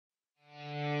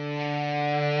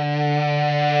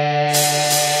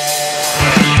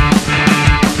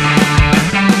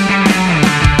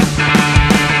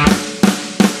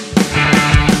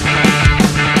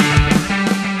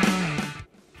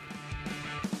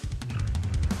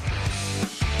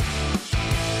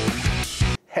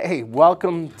Hey,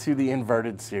 welcome to the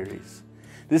Inverted series.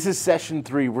 This is session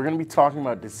 3. We're going to be talking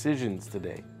about decisions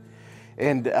today.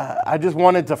 And I just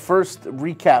wanted to first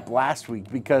recap last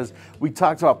week because we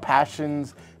talked about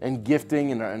passions and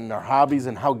gifting and our hobbies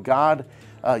and how God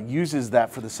uses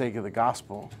that for the sake of the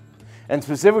gospel. And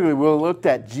specifically, we looked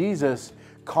at Jesus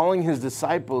calling his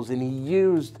disciples, and he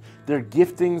used their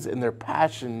giftings and their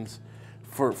passions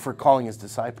for calling his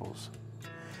disciples.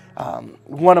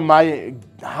 One of my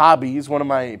hobbies, one of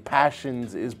my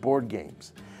passions is board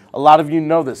games. A lot of you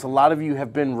know this. A lot of you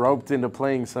have been roped into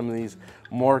playing some of these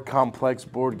more complex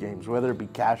board games, whether it be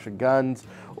Cash or Guns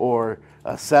or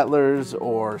Settlers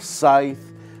or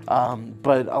Scythe.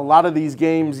 But a lot of these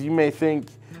games, you may think,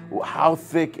 how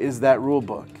thick is that rule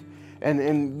book?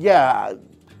 And yeah,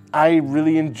 I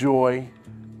really enjoy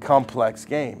complex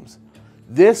games.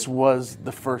 This was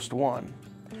the first one.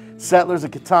 Settlers of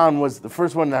Catan was the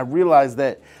first one, and I realized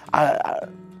that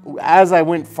as I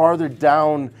went farther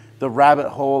down the rabbit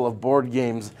hole of board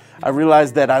games, I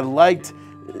realized that I liked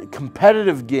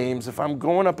competitive games. If I'm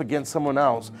going up against someone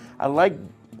else, I like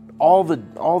all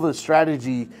the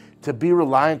strategy to be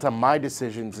reliant on my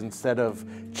decisions instead of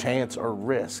chance or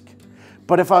risk.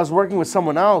 But if I was working with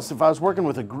someone else, if I was working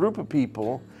with a group of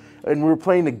people and we were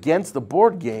playing against the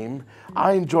board game,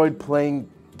 I enjoyed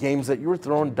playing games that you were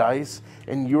throwing dice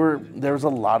and there was a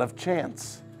lot of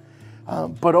chance.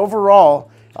 But overall,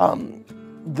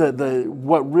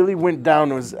 what really went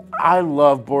down was I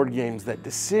love board games that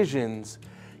decisions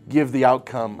give the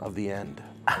outcome of the end.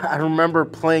 I remember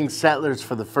playing Settlers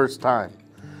for the first time.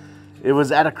 It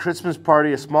was at a Christmas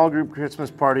party, a small group Christmas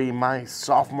party, my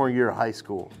sophomore year of high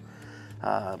school.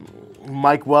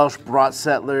 Mike Welsh brought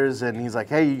Settlers and he's like,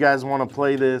 hey, you guys want to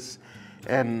play this?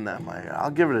 And I'm like,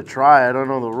 I'll give it a try. I don't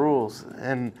know the rules.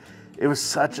 And it was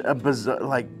such a bizarre,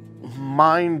 like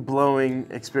mind-blowing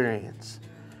experience.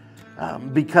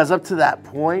 Because up to that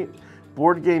point,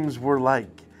 board games were like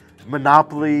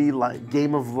Monopoly, like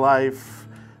Game of Life,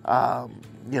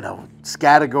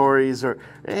 categories or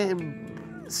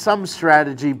some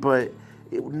strategy, but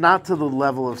not to the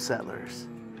level of Settlers.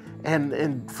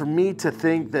 And for me to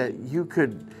think that you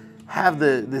could have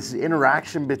this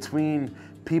interaction between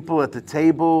people at the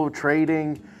table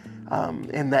trading,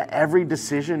 and that every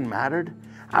decision mattered.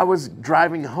 I was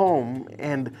driving home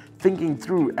and thinking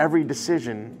through every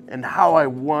decision and how I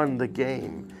won the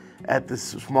game at this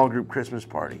small group Christmas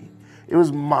party. It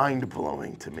was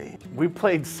mind-blowing to me. We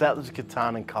played Settlers of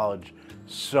Catan in college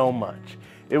so much.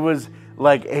 It was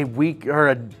like a week or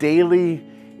a daily,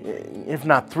 if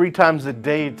not 3 times a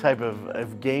day type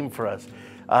of game for us.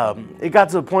 It got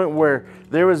to the point where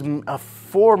there was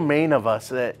 4 main of us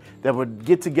that would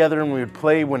get together and we would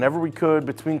play whenever we could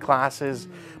between classes,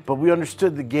 but we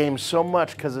understood the game so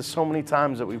much because of so many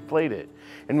times that we played it.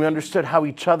 And we understood how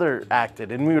each other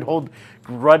acted, and we would hold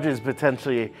grudges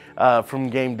potentially from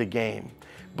game to game.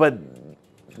 But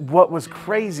what was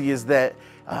crazy is that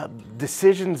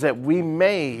decisions that we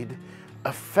made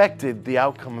affected the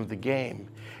outcome of the game.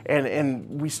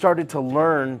 And we started to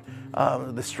learn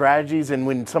the strategies, and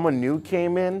when someone new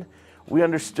came in, we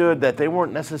understood that they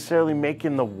weren't necessarily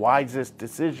making the wisest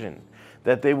decision,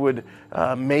 that they would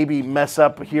maybe mess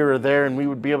up here or there, and we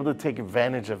would be able to take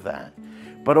advantage of that.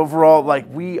 But overall, like,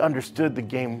 we understood the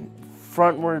game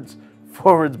frontwards,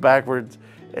 forwards, backwards.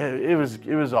 It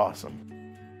was awesome.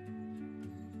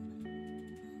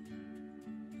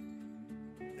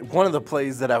 One of the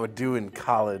plays that I would do in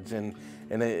college, and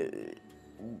it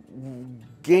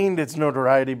gained its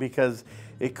notoriety because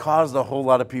it caused a whole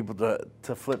lot of people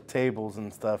to flip tables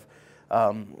and stuff,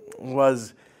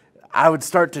 was I would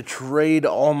start to trade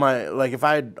all my, like if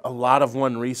I had a lot of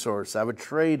one resource, I would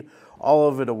trade all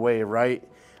of it away, right?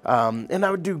 And I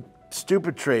would do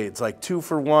stupid trades, like 2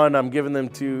 for 1, I'm giving them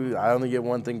 2, I only get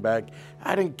 1 thing back.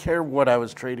 I didn't care what I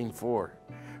was trading for,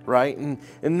 right? And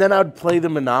then I would play the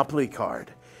Monopoly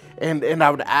card. And I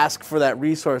would ask for that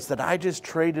resource that I just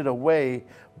traded away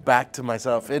back to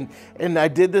myself. And I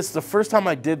did this, the first time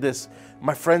I did this,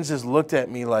 my friends just looked at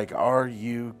me like, are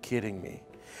you kidding me?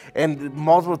 And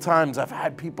multiple times I've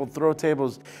had people throw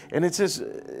tables, and it's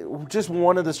just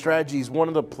one of the strategies, one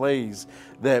of the plays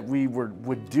that we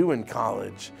would do in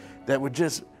college that would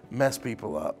just mess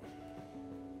people up.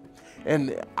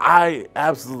 And I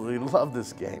absolutely love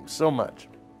this game so much.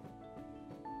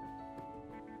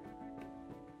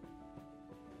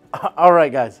 All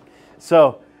right, guys.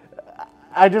 So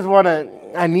I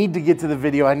need to get to the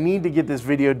video. I need to get this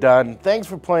video done. Thanks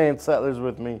for playing Settlers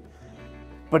with me,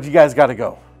 but you guys got to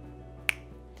go.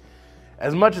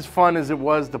 As much as fun as it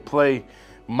was to play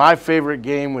my favorite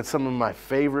game with some of my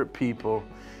favorite people.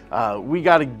 We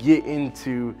got to get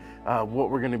into what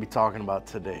we're going to be talking about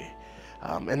today,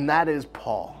 and that is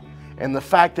Paul. And the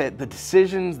fact that the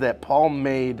decisions that Paul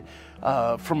made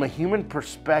from a human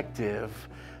perspective,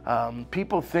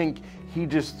 people think he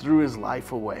just threw his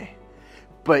life away.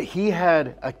 But he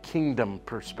had a kingdom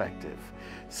perspective.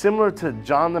 Similar to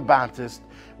John the Baptist,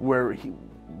 where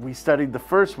we studied the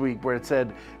first week, where it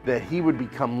said that he would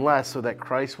become less so that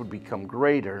Christ would become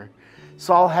greater.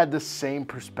 Saul had the same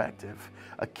perspective,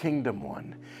 a kingdom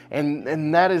one.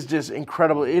 And that is just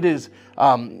incredible. It is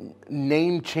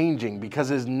name changing, because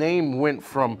his name went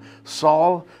from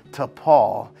Saul to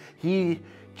Paul. He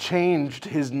changed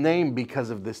his name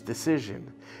because of this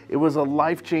decision. It was a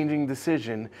life-changing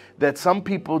decision that some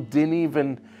people didn't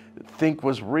even think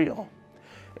was real.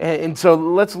 And so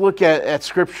let's look at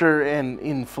Scripture, and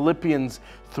in Philippians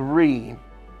 3,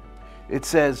 it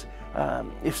says,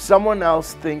 if someone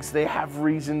else thinks they have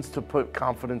reasons to put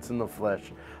confidence in the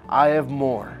flesh, I have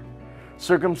more.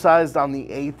 Circumcised on the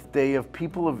 8th day, of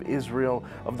people of Israel,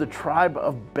 of the tribe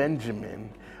of Benjamin,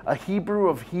 a Hebrew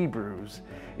of Hebrews,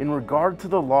 in regard to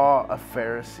the law, a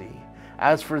Pharisee.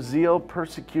 As for zeal,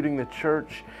 persecuting the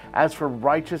church. As for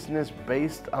righteousness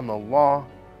based on the law,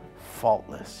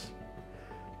 faultless.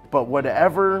 But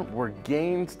whatever were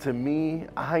gains to me,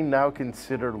 I now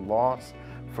consider loss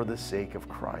for the sake of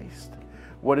Christ.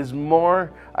 What is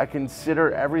more, I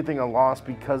consider everything a loss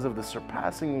because of the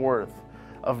surpassing worth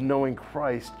of knowing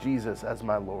Christ Jesus as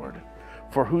my Lord,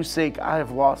 for whose sake I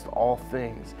have lost all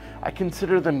things. I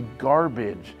consider them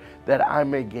garbage, that I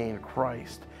may gain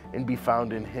Christ and be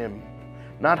found in him,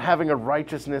 not having a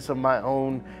righteousness of my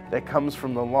own that comes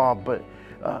from the law, but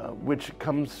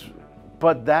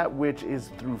that which is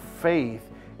through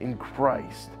faith in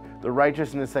Christ, the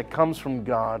righteousness that comes from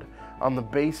God on the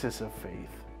basis of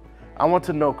faith. I want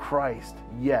to know Christ,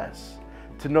 yes,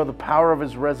 to know the power of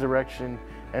his resurrection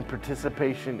and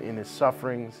participation in his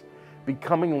sufferings,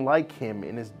 becoming like him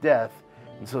in his death,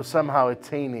 and so somehow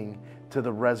attaining to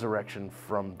the resurrection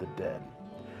from the dead.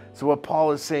 So what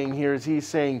Paul is saying here is he's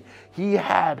saying he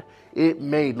had it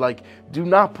made. Like, do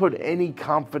not put any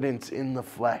confidence in the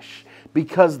flesh,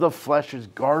 because the flesh is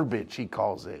garbage, he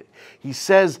calls it. He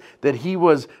says that he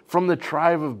was from the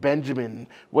tribe of Benjamin.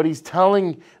 What he's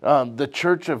telling the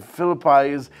church of Philippi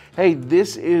is, hey,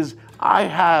 I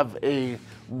have a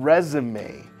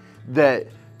resume that,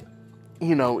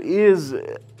 is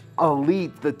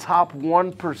elite, the top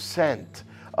 1%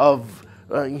 of,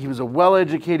 he was a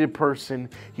well-educated person,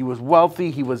 he was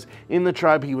wealthy, he was in the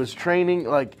tribe, he was training,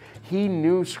 like, he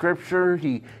knew Scripture,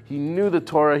 he knew the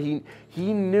Torah, he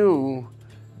knew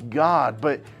God.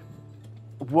 But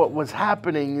what was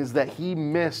happening is that he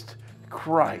missed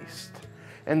Christ.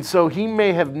 And so he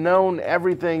may have known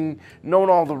everything, known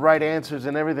all the right answers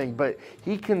and everything, but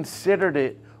he considered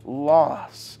it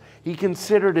loss. He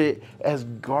considered it as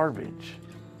garbage.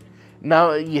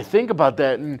 Now, you think about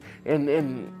that, and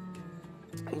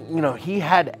he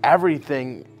had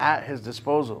everything at his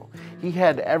disposal. He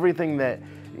had everything that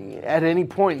at any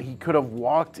point he could have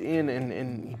walked in,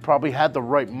 and he probably had the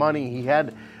right money. He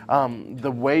had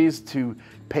the ways to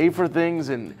pay for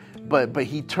things, but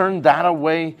he turned that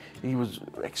away. He was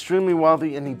extremely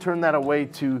wealthy, and he turned that away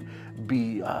to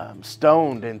be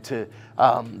stoned and to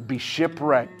be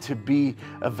shipwrecked, to be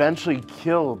eventually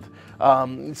killed.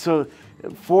 So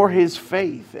for his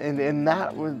faith, and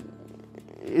that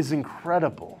is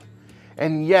incredible.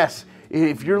 And yes,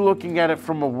 if you're looking at it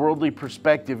from a worldly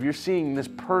perspective, you're seeing this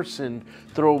person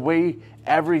throw away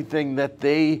everything that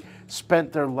they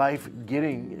spent their life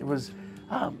getting. It was,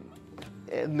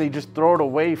 and they just throw it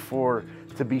away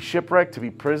to be shipwrecked, to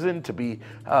be prisoned, to be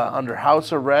under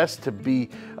house arrest, to be,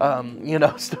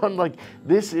 stoned. Like,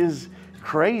 this is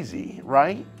crazy,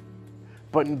 right?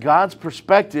 But in God's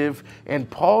perspective and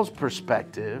Paul's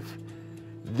perspective,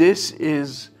 this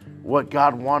is what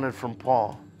God wanted from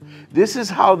Paul. This is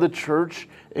how the church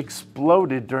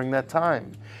exploded during that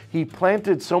time. He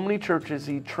planted so many churches,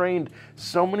 he trained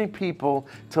so many people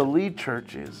to lead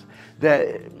churches,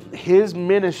 that his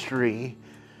ministry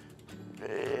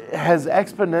has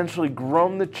exponentially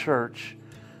grown the church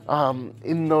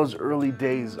in those early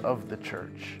days of the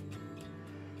church.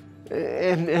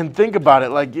 And think about it,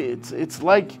 like it's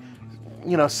like,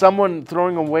 someone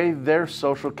throwing away their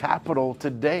social capital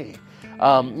today.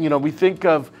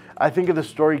 I think of the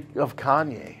story of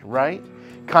Kanye, right?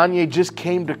 Kanye just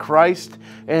came to Christ,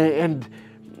 and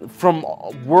from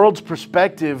world's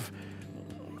perspective,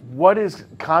 what is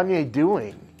Kanye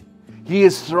doing? He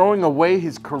is throwing away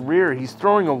his career. He's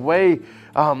throwing away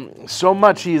so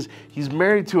much. He's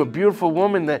married to a beautiful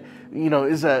woman that, you know,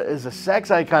 is a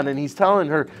sex icon, and he's telling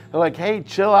her, like, hey,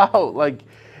 chill out. Like,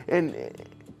 and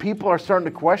people are starting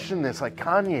to question this, like,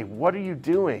 Kanye, what are you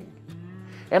doing?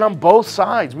 And on both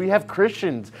sides, we have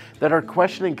Christians that are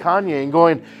questioning Kanye and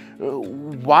going,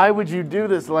 why would you do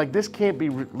this? Like, this can't be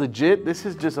legit. This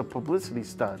is just a publicity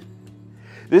stunt.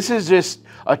 This is just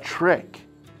a trick,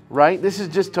 right? This is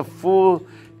just to fool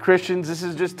Christians. This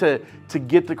is just to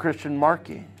get the Christian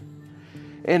market.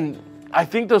 And I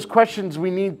think those questions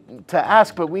we need to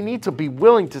ask, but we need to be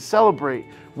willing to celebrate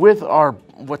with our,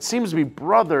 what seems to be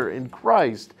brother in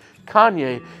Christ,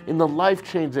 Kanye, in the life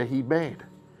change that he made.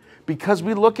 Because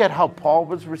we look at how Paul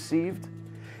was received,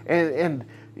 and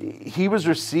he was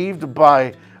received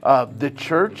by the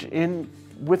church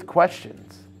with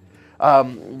questions.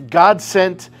 God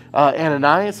sent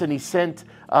Ananias, and he sent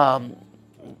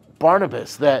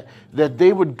Barnabas, that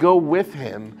they would go with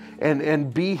him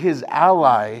and be his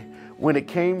ally when it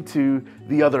came to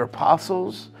the other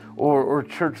apostles or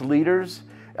church leaders.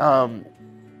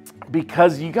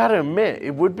 Because you got to admit,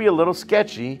 it would be a little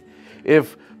sketchy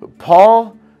if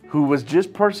Paul, who was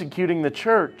just persecuting the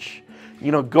church, you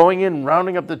know, going in,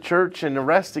 rounding up the church and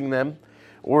arresting them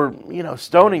or, you know,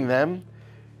 stoning them,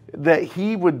 that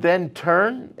he would then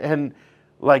turn and,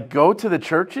 like, go to the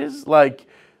churches. Like,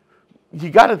 you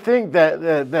got to think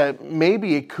that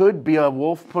maybe it could be a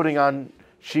wolf putting on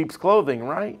sheep's clothing,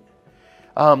 right?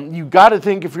 You got to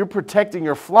think, if you're protecting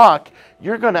your flock,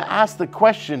 you're going to ask the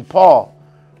question, Paul,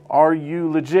 are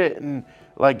you legit? And,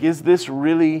 like, is this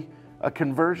really a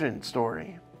conversion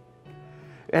story?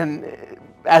 And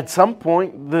at some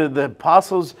point, the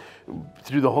apostles,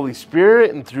 through the Holy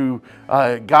Spirit and through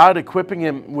God equipping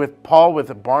him with Paul,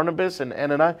 with Barnabas and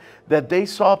Ananias, that they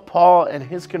saw Paul and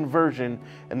his conversion,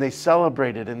 and they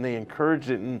celebrated and they encouraged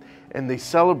it, and they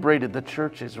celebrated the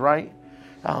churches, right?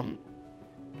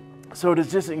 So it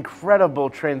is just incredible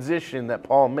transition that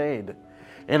Paul made.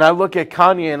 And I look at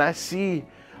Kanye and I see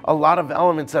a lot of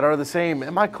elements that are the same.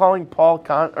 Am I calling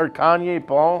Kanye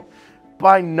Paul?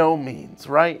 By no means,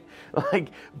 right?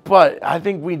 But I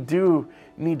think we do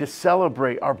need to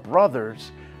celebrate our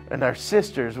brothers and our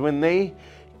sisters when they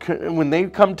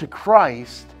come to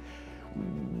Christ,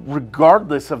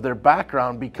 regardless of their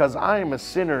background, because I am a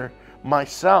sinner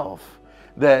myself,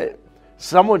 that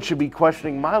someone should be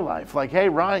questioning my life. Like, hey,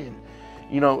 Ryan,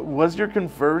 you know, was your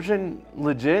conversion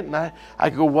legit? And I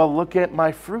go, well, look at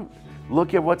my fruit.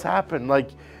 Look at what's happened. Like,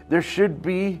 there should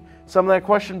be some of that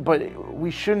question, but we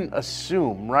shouldn't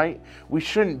assume, right? We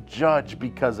shouldn't judge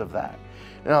because of that.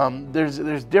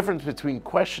 There's difference between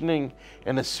questioning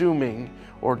and assuming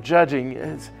or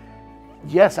judging.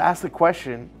 Yes, ask the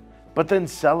question, but then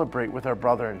celebrate with our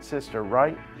brother and sister,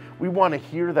 right? We want to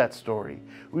hear that story.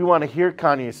 We want to hear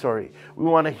Kanye's story. We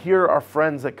want to hear our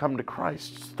friends that come to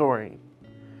Christ's story.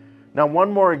 Now,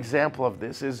 one more example of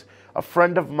this is a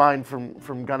friend of mine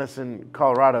from Gunnison,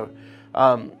 Colorado.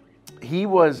 He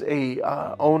was a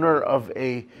owner of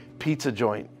a pizza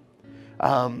joint.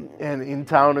 And in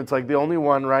town, it's like the only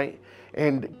one, right?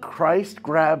 And Christ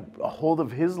grabbed a hold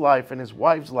of his life and his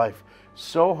wife's life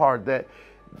so hard that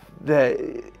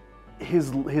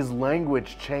his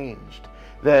language changed.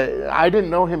 That I didn't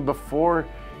know him before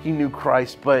he knew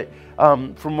Christ, but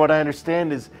from what I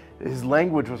understand is his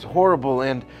language was horrible,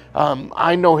 and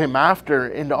I know him after,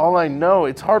 and all I know,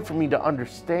 it's hard for me to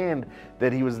understand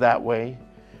that he was that way,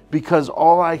 because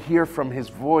all I hear from his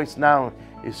voice now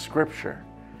is Scripture.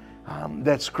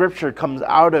 That Scripture comes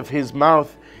out of his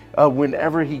mouth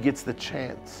whenever he gets the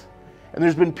chance. And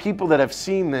there's been people that have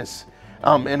seen this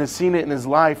and have seen it in his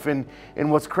life, and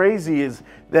what's crazy is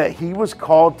that he was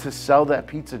called to sell that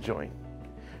pizza joint.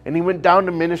 And he went down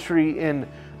to ministry in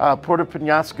Puerto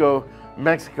Penasco,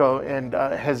 Mexico, and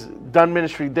has done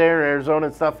ministry there, Arizona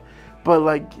and stuff. But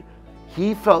like,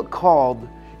 he felt called.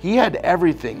 He had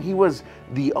everything. He was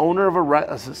the owner of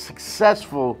a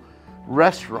successful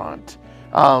restaurant,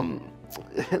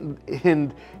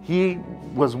 and he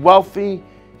was wealthy.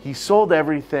 He sold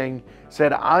everything,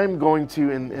 said, I'm going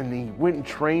to, and he went and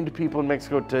trained people in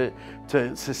Mexico to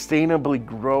sustainably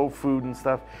grow food and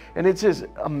stuff. And it's just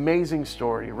amazing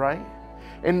story, right?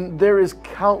 And there is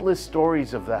countless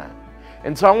stories of that.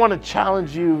 And so I want to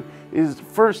challenge you is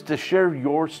first to share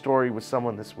your story with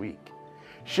someone this week.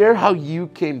 Share how you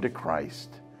came to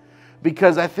Christ.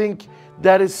 Because I think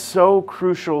that is so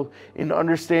crucial in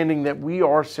understanding that we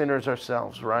are sinners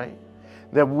ourselves, right?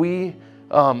 That we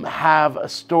have a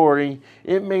story.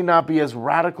 It may not be as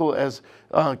radical as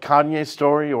Kanye's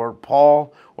story or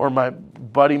Paul or my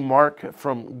buddy Mark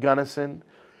from Gunnison,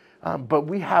 but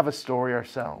we have a story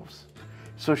ourselves.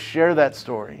 So share that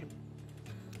story.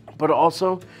 But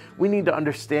also, we need to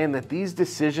understand that these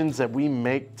decisions that we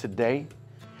make today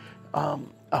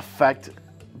affect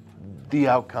the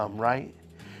outcome, right?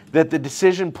 That the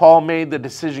decision Paul made, the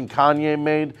decision Kanye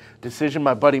made, decision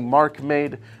my buddy Mark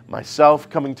made, myself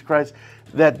coming to Christ,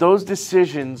 that those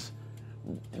decisions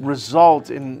result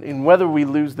in whether we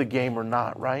lose the game or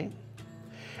not, right?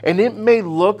 And it may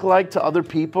look like to other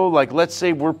people, like let's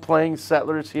say we're playing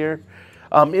Settlers here,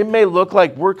 it may look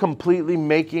like we're completely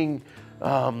making,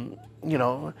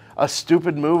 a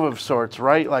stupid move of sorts,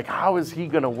 right? Like how is he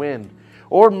going to win?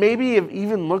 Or maybe it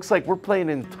even looks like we're playing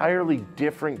an entirely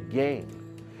different game.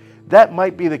 That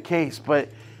might be the case, but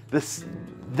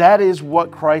that is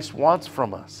what Christ wants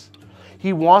from us.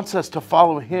 He wants us to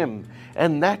follow him,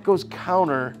 and that goes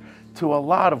counter to a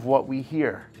lot of what we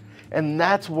hear. And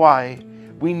that's why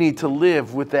we need to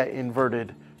live with that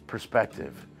inverted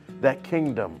perspective, that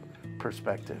kingdom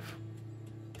perspective.